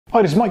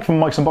Hi, this is Mike from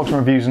Mike's Unboxing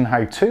Reviews and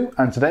How To,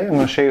 and today I'm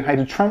going to show you how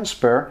to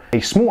transfer a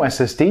small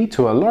SSD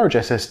to a large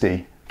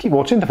SSD. Keep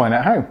watching to find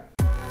out how.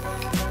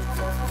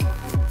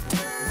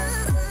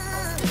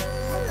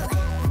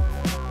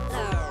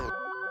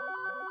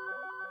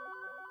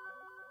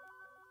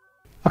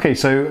 Okay,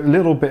 so a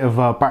little bit of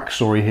a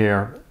backstory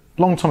here.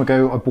 A long time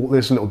ago I bought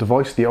this little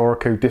device, the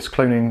Orico disk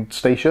cloning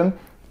station,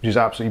 which is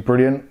absolutely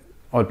brilliant.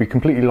 I'd be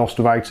completely lost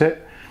without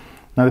it.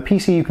 Now the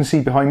PC you can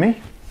see behind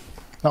me,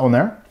 that one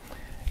there,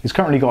 it's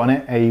currently got in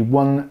it a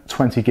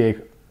 120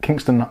 gig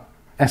Kingston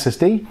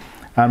SSD,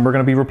 and we're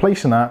going to be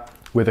replacing that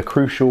with a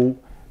Crucial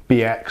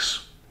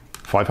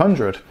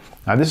BX500.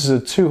 Now this is a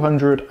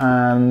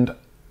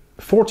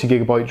 240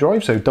 gigabyte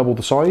drive, so double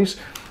the size,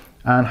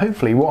 and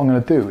hopefully what I'm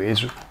going to do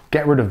is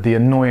get rid of the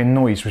annoying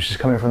noise which is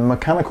coming from the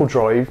mechanical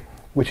drive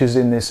which is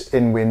in this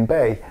in-win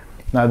bay.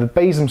 Now the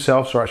bays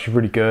themselves are actually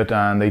really good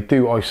and they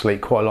do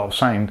isolate quite a lot of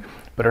sound,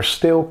 but there's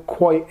still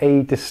quite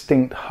a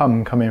distinct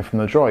hum coming from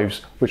the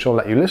drives, which I'll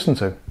let you listen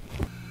to.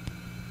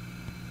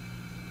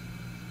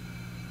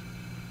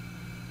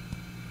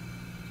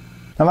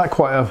 Now that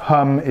quite a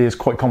hum is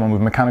quite common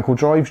with mechanical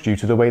drives due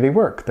to the way they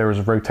work. There is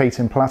a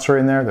rotating platter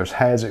in there, there's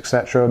heads,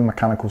 etc.,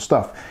 mechanical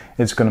stuff.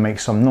 It's going to make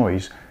some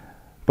noise.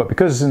 But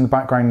because it's in the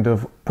background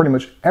of pretty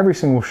much every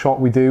single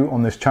shot we do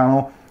on this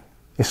channel,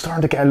 it's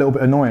starting to get a little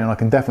bit annoying and I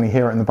can definitely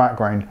hear it in the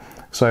background.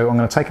 So I'm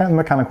going to take out the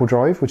mechanical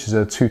drive, which is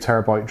a 2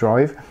 terabyte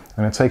drive.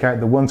 I'm going to take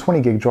out the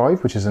 120 gig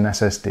drive, which is an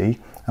SSD,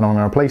 and I'm going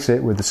to replace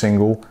it with the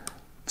single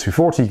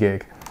 240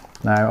 gig.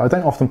 Now I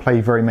don't often play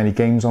very many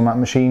games on that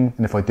machine,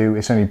 and if I do,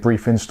 it's only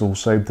brief installs,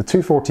 so the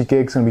 240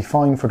 gig is going to be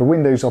fine for the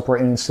Windows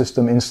operating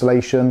system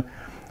installation,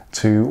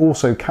 to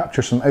also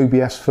capture some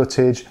OBS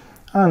footage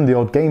and the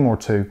odd game or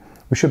two.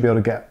 We should be able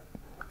to get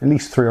at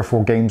least 3 or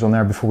 4 games on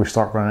there before we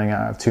start running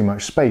out of too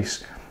much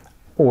space.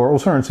 Or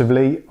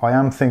alternatively, I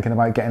am thinking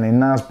about getting a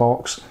NAS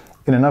box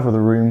in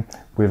another room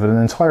with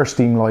an entire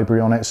Steam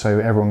library on it so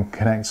everyone can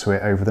connect to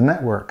it over the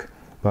network.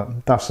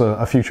 But that's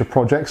a future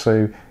project,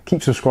 so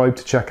keep subscribed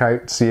to check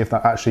out to see if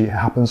that actually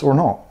happens or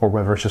not, or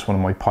whether it's just one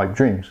of my pipe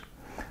dreams.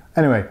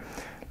 Anyway,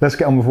 let's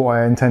get on with what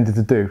I intended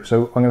to do.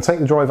 So I'm going to take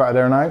the drive out of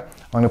there now, I'm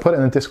going to put it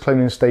in a disk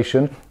cloning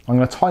station, I'm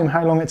going to time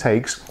how long it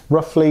takes.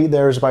 Roughly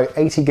there's about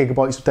 80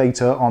 gigabytes of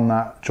data on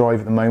that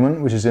drive at the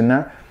moment, which is in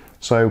there.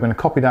 So we're going to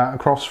copy that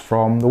across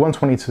from the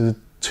 120 to the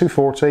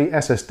 240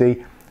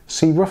 SSD,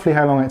 see roughly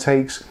how long it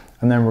takes,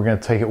 and then we're going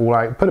to take it all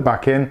out, put it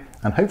back in,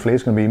 and hopefully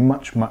it's going to be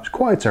much, much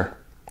quieter.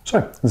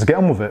 So let's get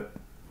on with it.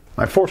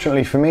 Now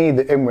fortunately for me,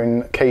 the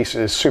in-win case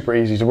is super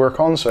easy to work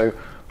on, so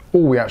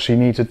all we actually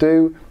need to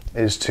do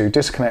is to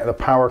disconnect the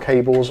power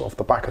cables off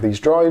the back of these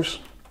drives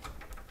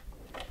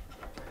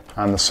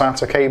and the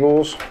SATA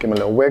cables, give them a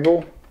little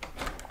wiggle.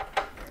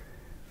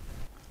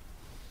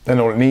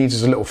 Then all it needs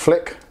is a little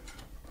flick.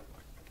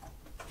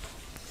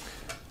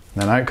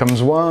 Then out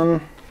comes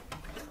one,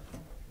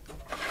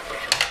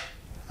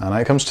 and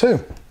out comes two.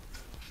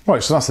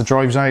 Right, so that's the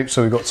drives out.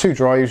 So we've got 2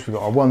 drives, we've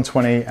got our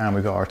 120 and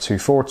we've got our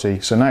 240.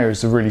 So now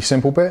is the really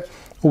simple bit.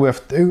 All we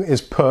have to do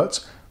is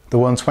put the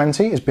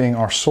 120 as being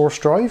our source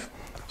drive.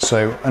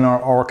 So in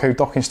our Orico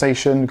docking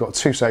station, we've got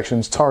 2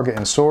 sections, target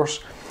and source.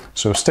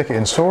 So we'll stick it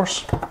in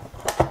source.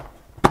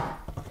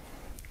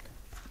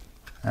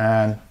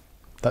 And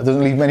that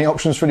doesn't leave many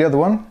options for the other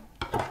one.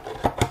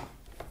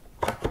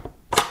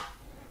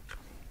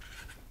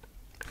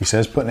 He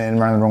says putting it in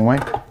around the wrong way.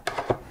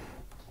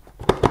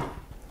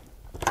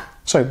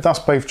 So that's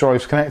both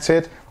drives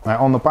connected.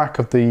 Now on the back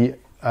of the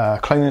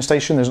cloning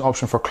station there's an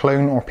option for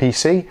clone or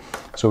PC.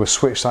 So we'll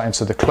switch that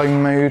into the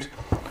clone mode,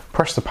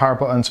 press the power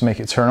button to make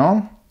it turn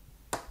on.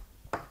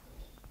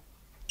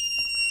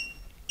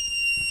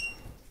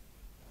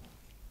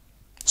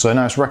 So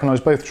now it's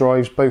recognised both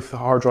drives, both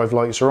hard drive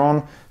lights are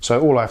on. So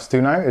all I have to do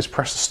now is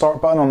press the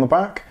start button on the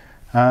back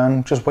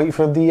and just wait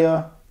for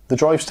the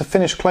drives to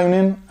finish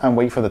cloning and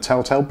wait for the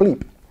telltale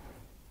bleep.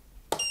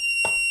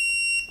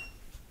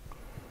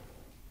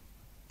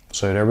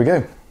 So there we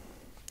go.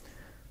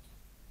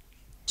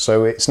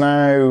 So it's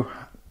now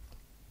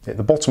at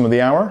the bottom of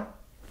the hour,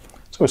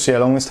 so we'll see how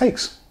long this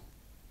takes.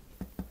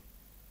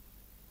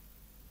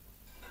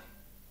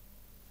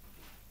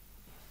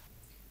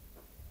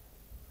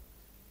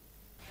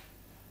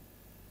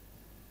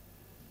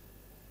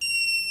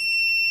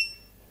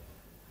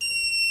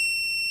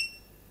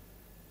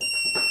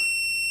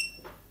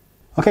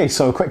 Okay,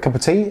 so a quick cup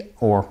of tea,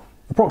 or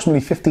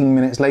approximately 15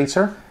 minutes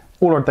later,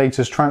 all our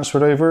data is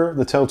transferred over,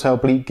 the telltale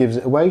bleep gives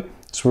it away,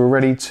 so we're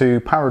ready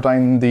to power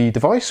down the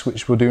device,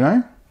 which we'll do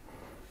now.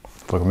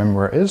 If I remember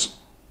where it is.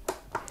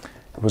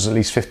 It was at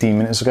least 15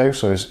 minutes ago,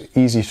 so it's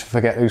easy to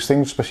forget those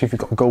things, especially if you've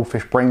got a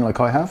goldfish brain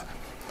like I have.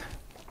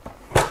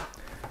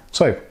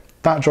 So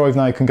that drive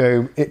now can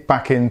go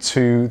back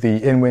into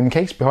the in-win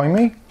case behind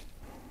me.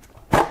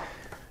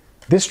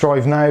 This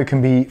drive now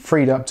can be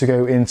freed up to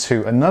go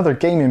into another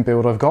gaming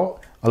build I've got,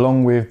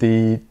 along with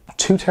the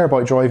 2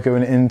 terabyte drive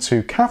going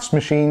into Kath's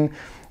machine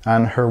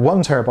and her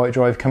 1 terabyte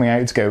drive coming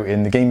out to go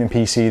in the gaming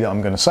PC that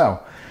I'm going to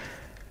sell.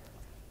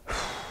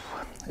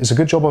 It's a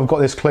good job I've got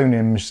this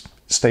cloning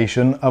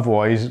station.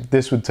 Otherwise,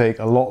 this would take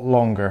a lot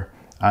longer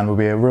and would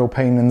be a real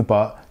pain in the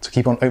butt to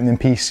keep on opening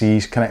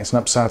PCs, connecting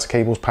up SATA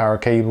cables, power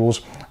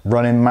cables,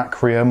 running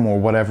Macrium or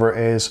whatever it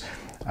is,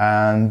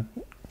 and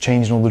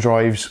changing all the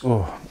drives.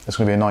 Oh, it's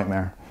going to be a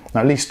nightmare.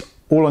 Now, at least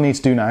all I need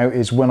to do now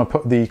is when I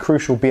put the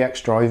Crucial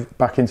BX drive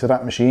back into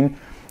that machine,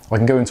 I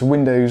can go into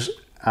Windows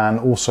and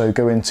also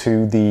go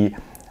into the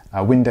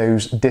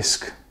Windows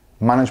Disk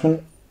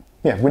Management.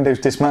 Yeah, Windows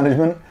Disk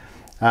Management,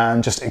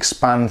 and just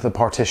expand the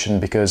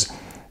partition, because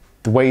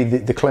the way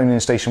the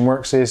cloning station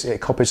works is it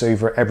copies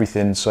over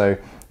everything. So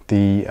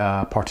the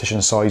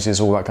partition sizes,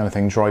 all that kind of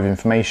thing, drive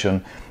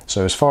information.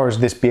 So as far as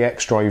this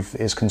BX drive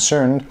is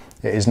concerned,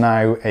 it is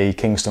now a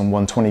Kingston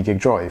 120 gig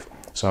drive.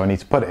 So I need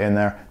to put it in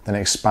there, then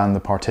expand the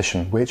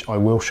partition, which I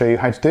will show you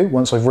how to do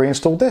once I've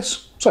reinstalled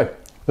this. So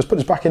let's put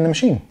this back in the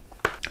machine.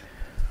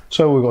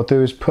 So what we've got to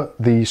do is put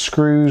the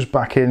screws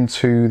back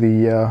into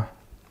the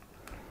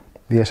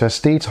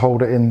SSD to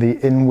hold it in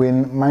the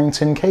in-win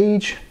mounting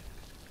cage,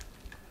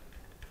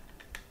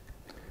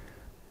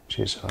 which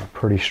is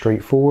pretty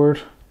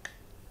straightforward.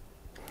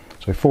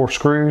 So 4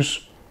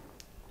 screws,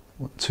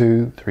 1,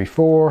 2, 3,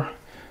 4,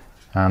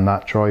 and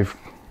that drive.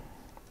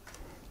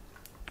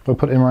 Have I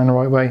put it in around the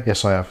right way?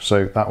 Yes, I have.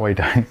 So that way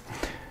down.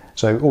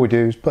 So all we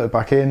do is put it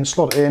back in,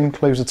 slot it in,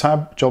 close the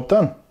tab, job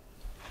done.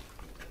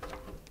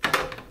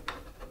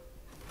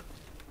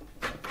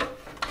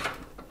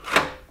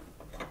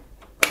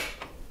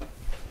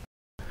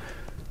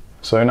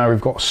 So now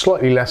we've got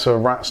slightly less of a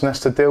rat's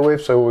nest to deal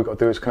with, so all we've got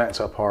to do is connect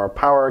up our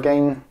power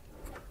again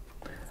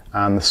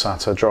and the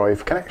SATA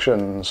drive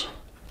connections.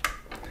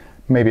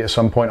 Maybe at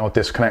some point I'll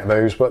disconnect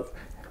those, but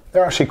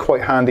they're actually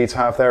quite handy to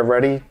have there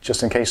ready,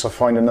 just in case I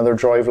find another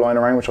drive lying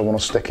around which I want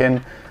to stick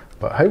in.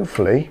 But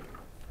hopefully,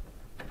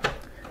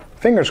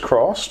 fingers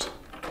crossed,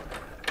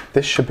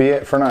 this should be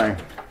it for now,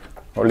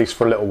 or at least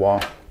for a little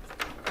while.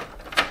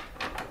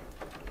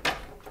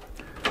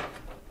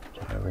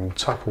 We can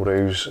tuck all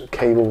those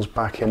cables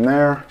back in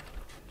there,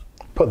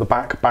 put the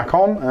back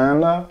on,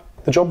 and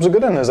the job's a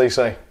good one, as they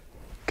say.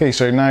 Okay,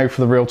 so now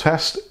for the real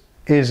test,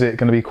 is it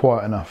going to be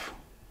quiet enough?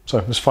 So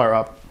let's fire it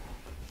up.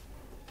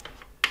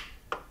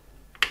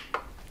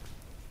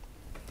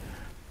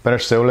 Better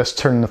still, let's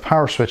turn the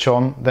power switch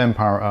on, then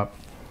power it up.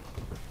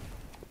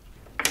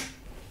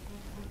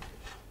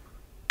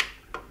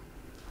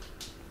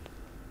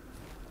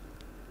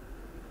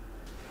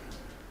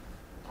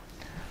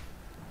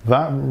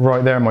 That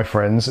right there, my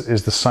friends,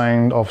 is the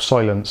sound of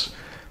silence.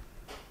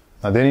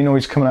 Now, the only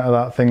noise coming out of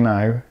that thing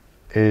now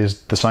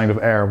is the sound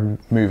of air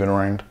moving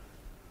around.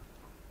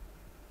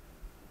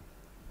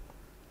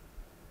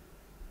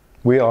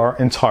 We are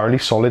entirely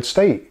solid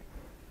state.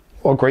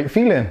 What a great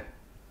feeling.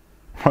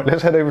 Right,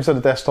 let's head over to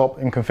the desktop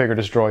and configure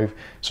this drive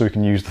so we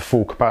can use the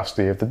full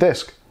capacity of the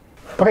disk.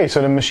 Okay,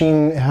 so the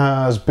machine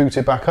has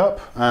booted back up,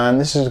 and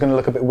this is going to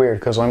look a bit weird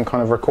because I'm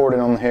kind of recording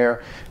on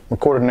here,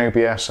 recorded in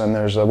OBS, and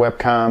there's a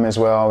webcam as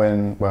well,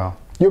 and well,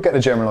 you'll get the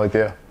general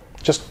idea.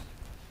 Just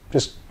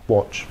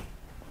watch.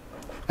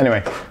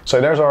 Anyway,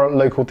 so there's our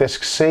local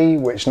disk C,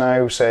 which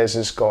now says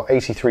it's got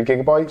 83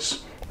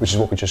 gigabytes, which is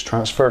what we just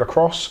transferred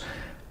across,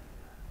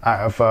 out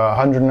of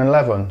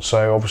 111.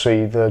 So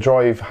obviously the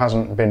drive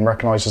hasn't been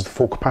recognized as the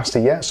full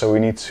capacity yet, so we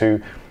need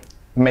to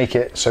make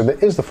it so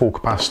that is the full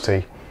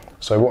capacity.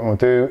 So what we'll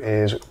do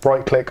is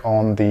right click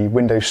on the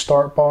Windows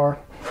start bar,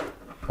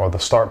 or the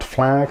start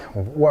flag,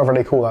 or whatever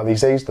they call that these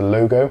days, the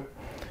logo,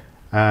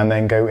 and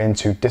then go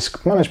into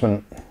disk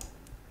management.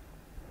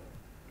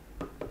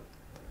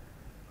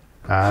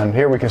 And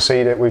here we can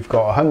see that we've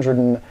got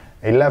 111.78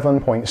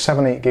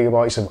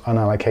 gigabytes of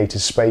unallocated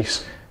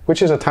space,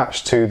 which is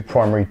attached to the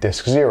primary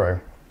disk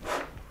 0.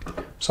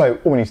 So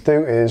all we need to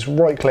do is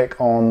right click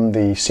on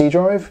the C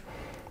drive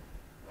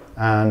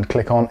and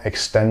click on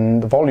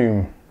extend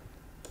volume.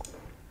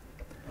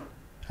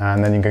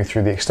 And then you go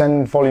through the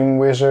extend volume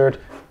wizard,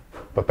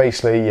 but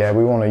basically, yeah,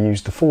 we want to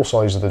use the full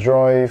size of the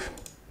drive,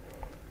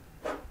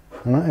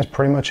 and that is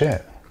pretty much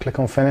it. Click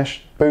on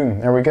finish, boom,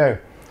 there we go.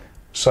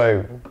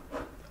 So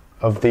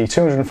of the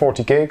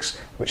 240 gigs,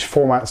 which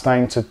formats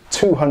down to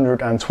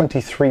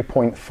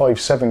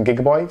 223.57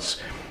 gigabytes,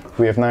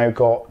 we have now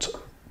got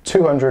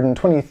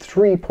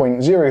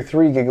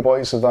 223.03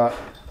 gigabytes of that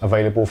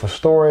available for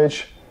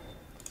storage.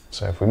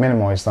 So if we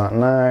minimize that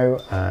now,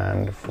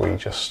 and if we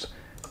just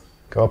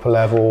go up a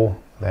level,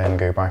 then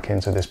go back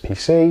into this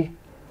PC,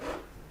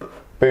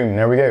 boom,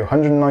 there we go,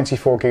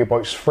 194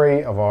 gigabytes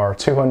free of our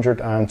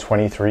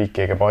 223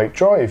 gigabyte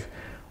drive.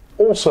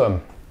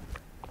 Awesome.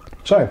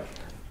 So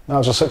that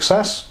was a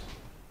success.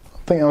 I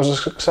think that was a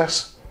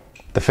success.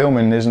 The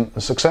filming isn't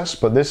a success,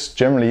 but this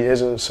generally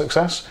is a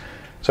success.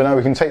 So now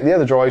we can take the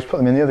other drives, put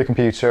them in the other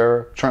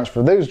computer,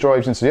 transfer those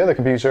drives into the other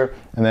computer,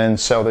 and then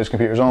sell those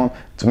computers on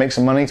to make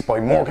some money to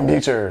buy more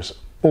computers.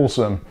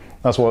 Awesome.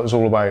 That's what it's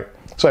all about.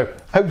 So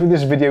hopefully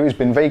this video has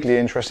been vaguely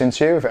interesting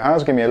to you. If it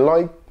has, give me a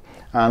like,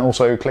 and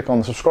also click on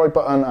the subscribe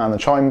button and the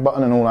chime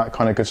button and all that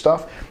kind of good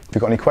stuff. If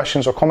you've got any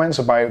questions or comments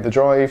about the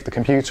drive, the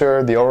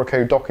computer, the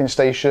Orico docking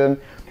station,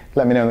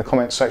 let me know in the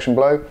comments section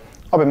below.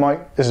 I've been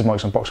Mike, this is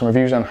Mike's Unboxing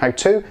Reviews and How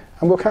To,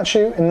 and we'll catch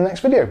you in the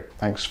next video.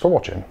 Thanks for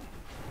watching.